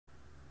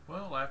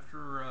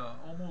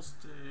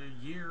almost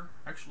a year,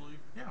 actually,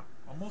 yeah,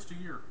 almost a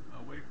year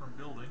away from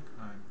building.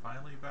 I'm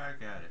finally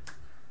back at it.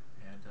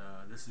 And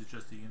this is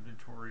just the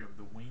inventory of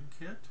the wing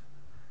kit.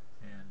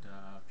 And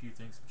a few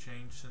things have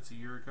changed since a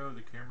year ago.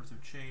 The cameras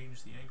have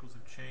changed, the angles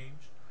have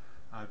changed.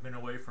 I've been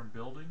away from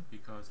building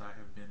because I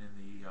have been in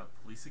the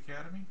police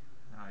academy.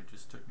 I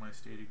just took my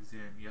state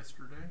exam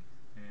yesterday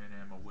and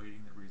am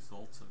awaiting the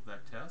results of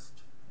that test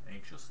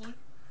anxiously.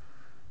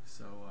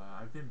 So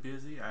I've been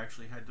busy. I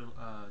actually had to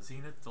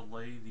Zenith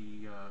delay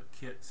the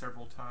kit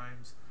several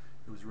times.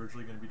 It was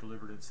originally going to be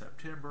delivered in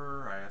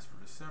September. I asked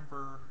for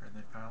December, and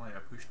then finally I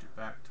pushed it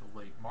back to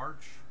late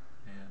March.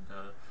 And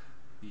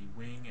the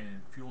wing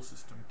and fuel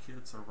system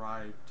kits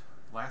arrived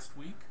last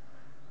week,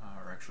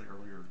 or actually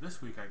earlier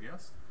this week, I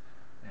guess.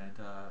 And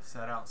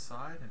sat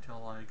outside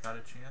until I got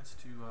a chance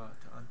to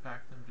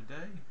unpack them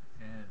today.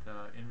 And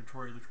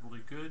inventory looked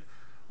really good.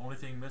 Only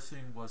thing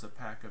missing was a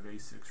pack of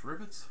A6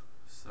 rivets.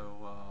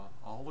 So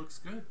all looks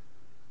good.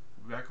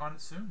 We'll be back on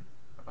it soon.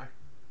 Bye-bye.